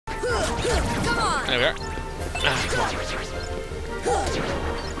There we are. Come on.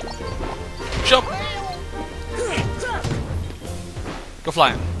 Jump! Go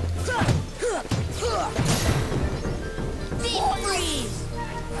flying.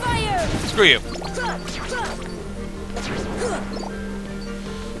 Screw you.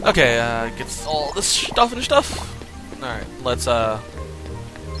 Okay, gets all this stuff and stuff. Alright, let's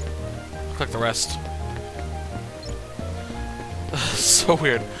click the rest. So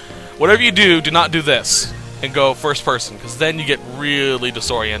weird. Whatever you do, do not do this and go first person, because then you get really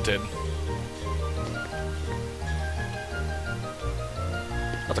disoriented.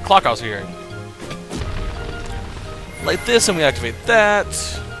 Not the clock I was hearing. Light this and we activate that.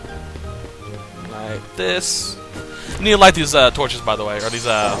 Light this. You need to light these torches, by the way, or these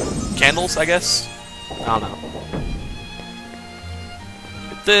candles, I guess. I don't know.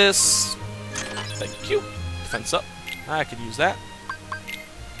 Get this. Thank you. Defense up. I could use that.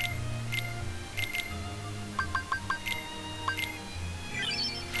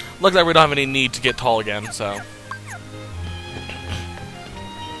 Looks like we don't have any need to get tall again, so.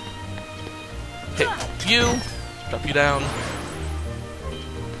 Hit you. Drop you down.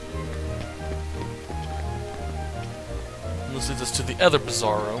 And this leads us to the other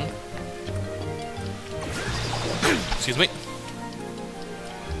bizarre room. Excuse me.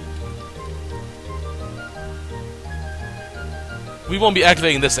 We won't be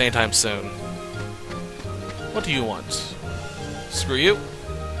activating this anytime soon. What do you want? Screw you.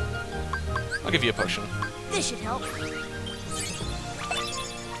 I'll give you a potion. This should help.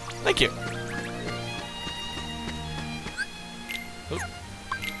 Thank you. Oop.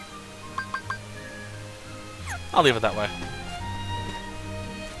 I'll leave it that way.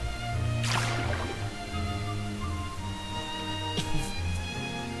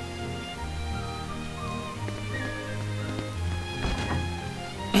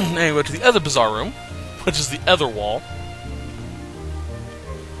 Anyway, to the other bizarre room, which is the other wall.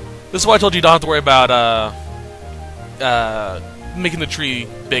 This is why I told you don't have to worry about making the tree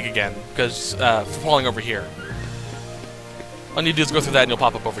big again, because falling over here. All you need to do is go through that and you'll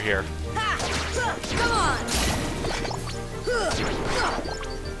pop up over here. Come on.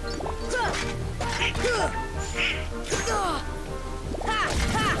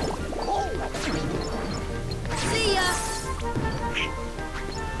 See ya.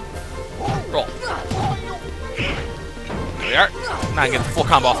 Roll. There we are. Now I can get the full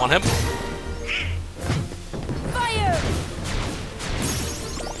combo off on him. Fire.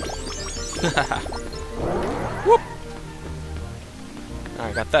 Whoop.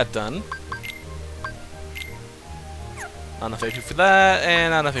 Alright, got that done. Not enough AP for that,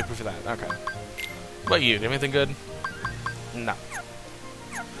 and not enough AP for that. Okay. What about you? Do you have anything good? No.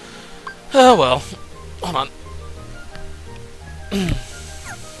 Oh well. Hold on.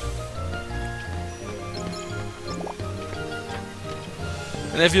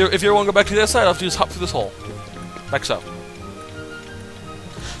 And if you want to go back to the other side, I'll have to just hop through this hole. Like so.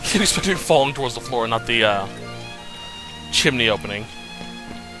 Keep expecting falling towards the floor, not the chimney opening.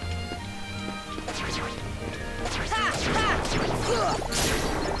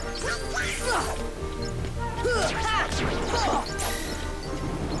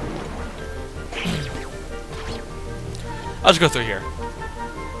 I'll just go through here.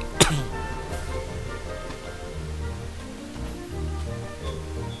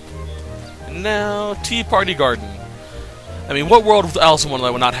 And now, Tea Party Garden. I mean, what world with Alice in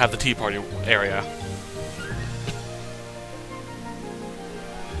Wonderland would not have the tea party area?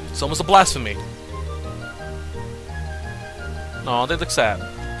 It's almost a blasphemy. Aw, they look sad.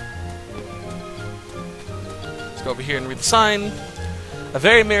 Let's go over here and read the sign. A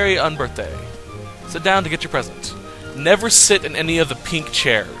very merry unbirthday. Sit down to get your present. Never sit in any of the pink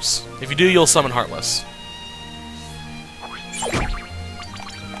chairs. If you do, you'll summon Heartless.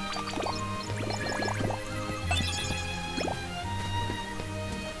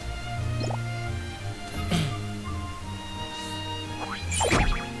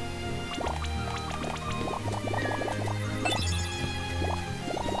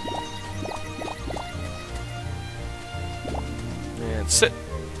 And sit.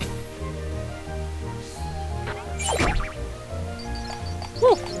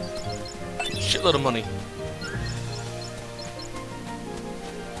 Woo! Shitload of money.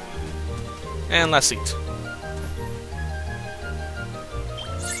 And last seat.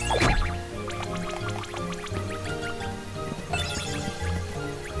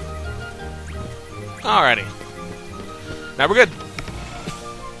 Alrighty. Now we're good.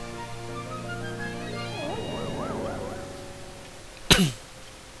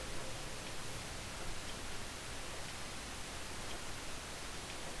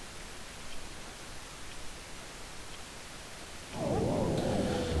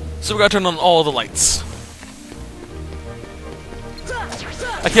 So we gotta turn on all the lights.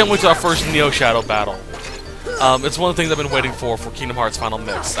 I can't wait to our first Neo Shadow battle. It's one of the things I've been waiting for Kingdom Hearts Final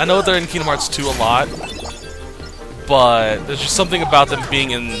Mix. I know they're in Kingdom Hearts 2 a lot, but there's just something about them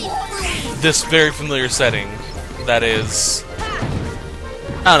being in this very familiar setting that is,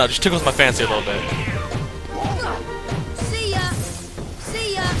 I don't know, just tickles my fancy a little bit. See ya!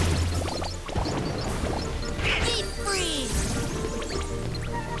 See ya! Deep freeze!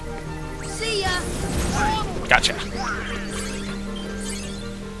 See ya! Gotcha.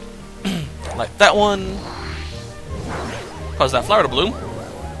 Like that one. Cause that flower to bloom.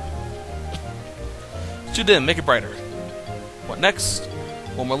 It's too dim, make it brighter. What next?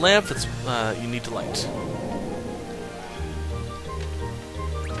 One more lamp that's you need to light.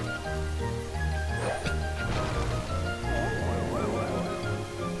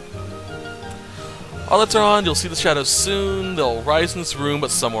 All lights are on, you'll see the shadows soon. They'll rise in this room,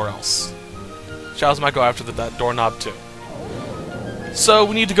 but somewhere else. Shadows might go after that doorknob too. So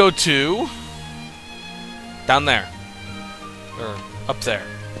we need to go to down there. Or up there.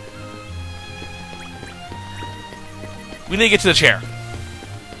 We need to get to the chair.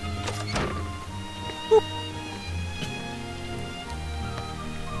 Whoop.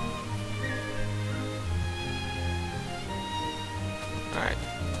 Alright.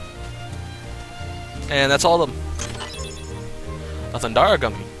 And that's all of them. A Thundara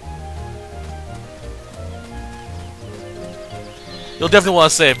Gummy. You'll definitely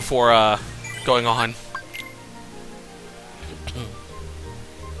want to save before going on.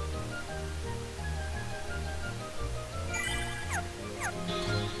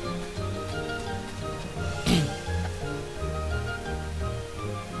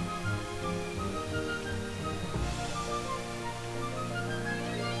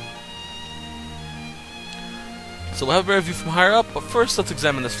 So we'll have a better view from higher up, but first let's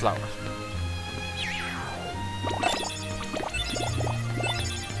examine this flower.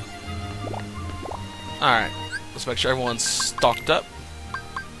 Alright, let's make sure everyone's stocked up.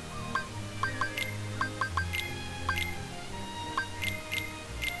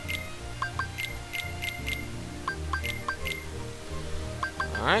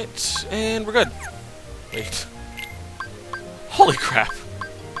 Alright, and we're good. Wait. Holy crap.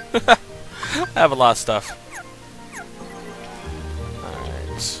 I have a lot of stuff.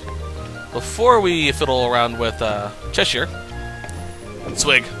 Before we fiddle around with Cheshire,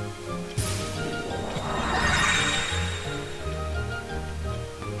 swig.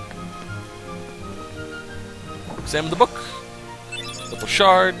 Examine the book. Little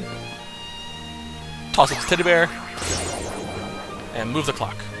shard. Toss up the teddy bear. And move the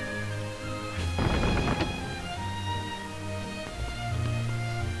clock.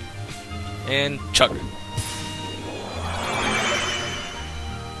 And chug.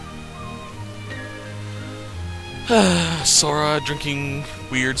 Sora drinking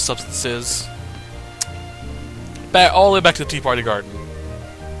weird substances. All the way back to the Tea Party Garden.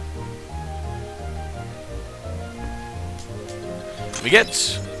 We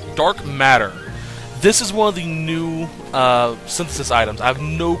get Dark Matter. This is one of the new synthesis items. I have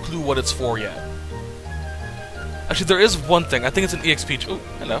no clue what it's for yet. Actually, there is one thing. I think it's an EXP. Oh,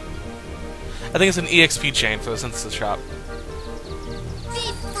 hello. I think it's an EXP chain for the synthesis shop.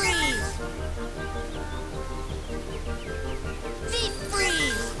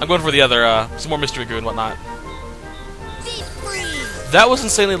 I'm going for the other, some more mystery goo and whatnot. That was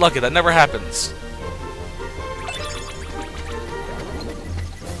insanely lucky. That never happens.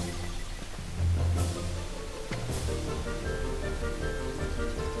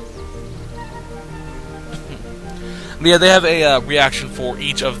 But yeah, they have a reaction for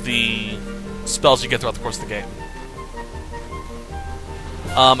each of the spells you get throughout the course of the game.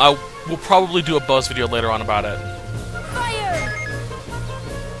 I will probably do a buzz video later on about it.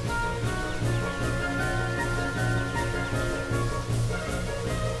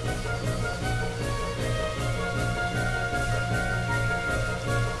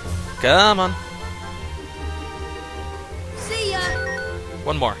 Come on. See ya.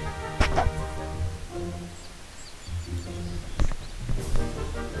 One more.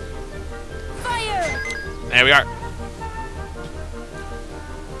 Fire. There we are.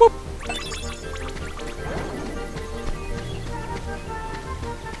 Boop.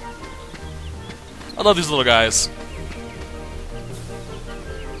 I love these little guys.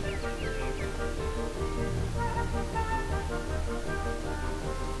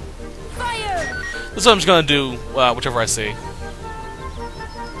 So I'm just gonna do whichever I see.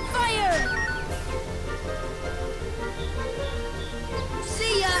 Fire!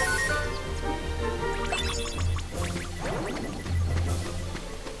 See ya!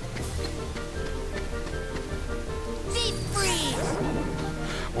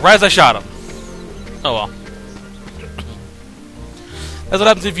 Right as I shot him. Oh well. That's what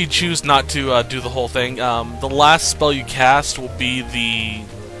happens if you choose not to do the whole thing. The last spell you cast will be the...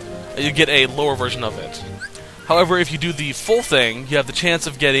 You get a lower version of it. However, if you do the full thing, you have the chance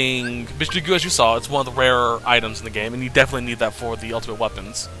of getting Bishigugu, as you saw. It's one of the rarer items in the game, and you definitely need that for the ultimate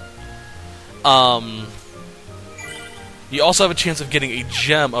weapons. You also have a chance of getting a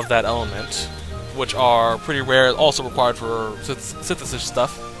gem of that element, which are pretty rare, also required for synthesis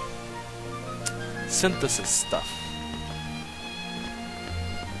stuff.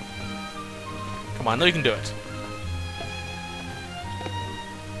 Come on, I know you can do it.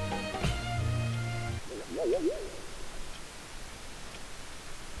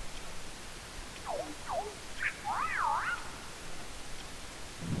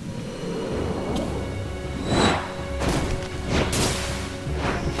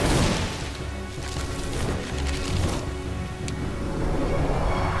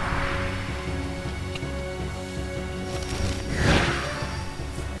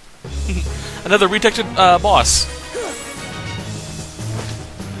 Another retextured boss.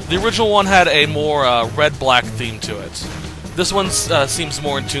 The original one had a more red-black theme to it. This one seems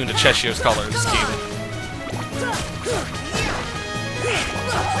more in tune to Cheshire's color scheme.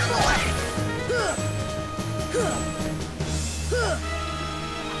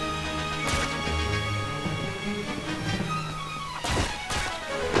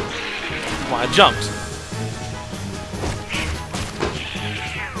 Come on, I jumped.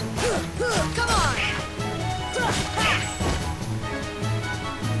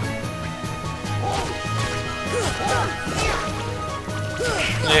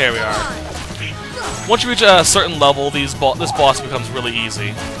 There we are. Once you reach a certain level, this boss becomes really easy.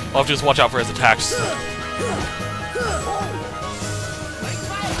 I'll have to just watch out for his attacks.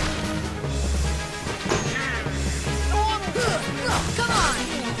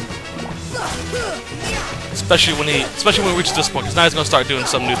 Especially when we reach this point, because now he's gonna start doing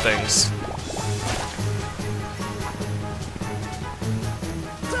some new things.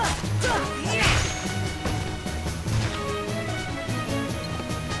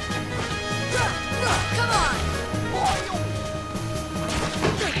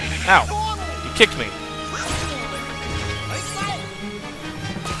 Ow! You kicked me.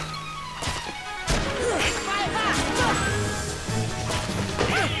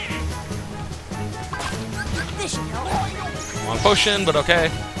 Wrong potion, but okay.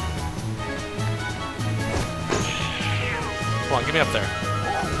 Come on, get me up there.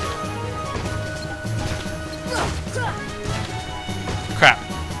 Crap.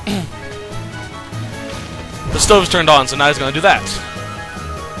 The stove's turned on, so now he's gonna do that.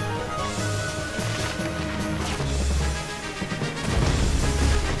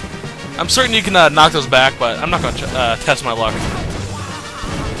 I'm certain you can knock those back, but I'm not going to test my luck.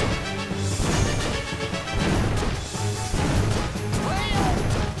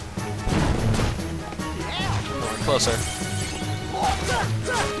 Closer.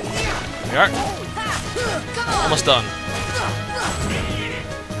 There we are. Almost done.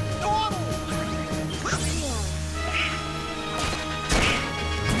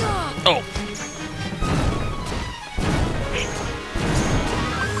 Oh.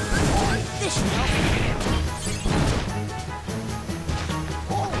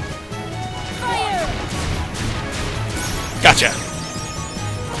 Gotcha!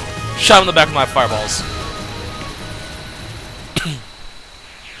 Shot him in the back with my fireballs.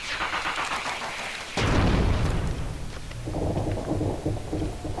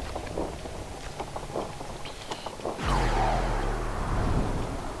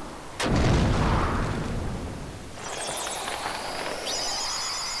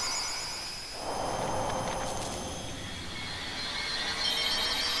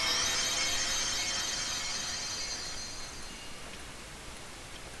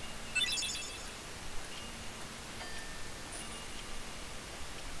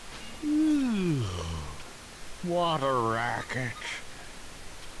 What a racket.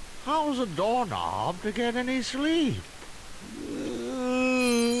 How's a doorknob to get any sleep?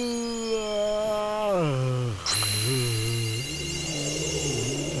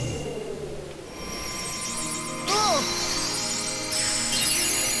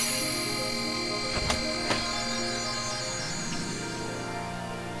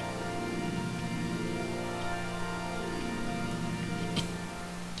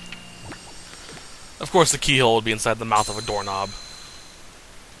 Of course, the keyhole would be inside the mouth of a doorknob.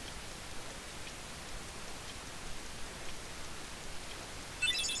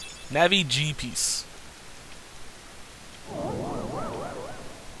 Navi G piece.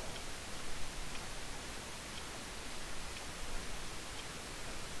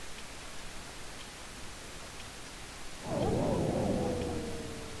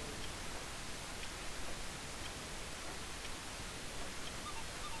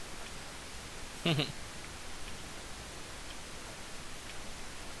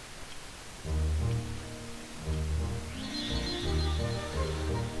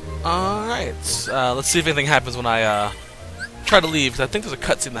 Alright, let's see if anything happens when I try to leave, because I think there's a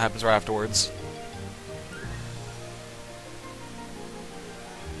cutscene that happens right afterwards.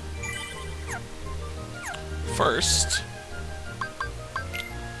 First,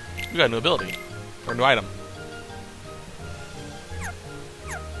 we got a new ability, or a new item.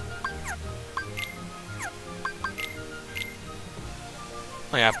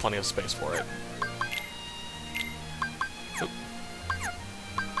 I have plenty of space for it. Oop.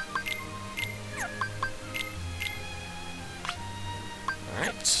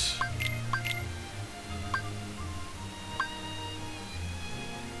 Alright.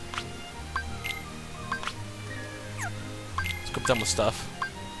 Let's go done with stuff.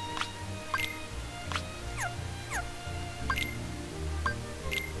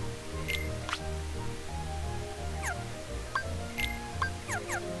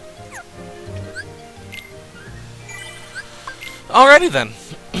 Alrighty then.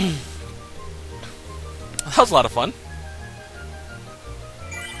 That was a lot of fun.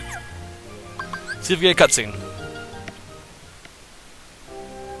 See if we get a cutscene.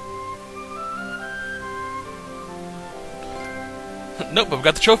 Nope, but we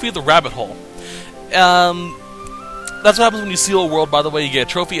got the trophy of the rabbit hole. That's what happens when you seal a world, by the way. You get a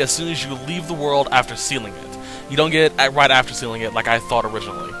trophy as soon as you leave the world after sealing it. You don't get it right after sealing it like I thought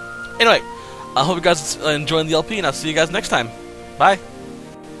originally. Anyway, I hope you guys enjoying the LP, and I'll see you guys next time. Bye!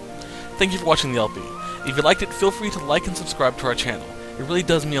 Thank you for watching the LP. If you liked it, feel free to like and subscribe to our channel. It really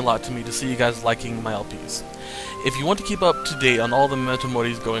does mean a lot to me to see you guys liking my LPs. If you want to keep up to date on all the Memento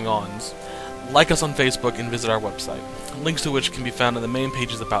Mori's going on, like us on Facebook and visit our website, links to which can be found in the main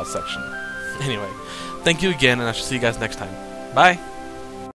page's About section. Anyway, thank you again, and I shall see you guys next time. Bye!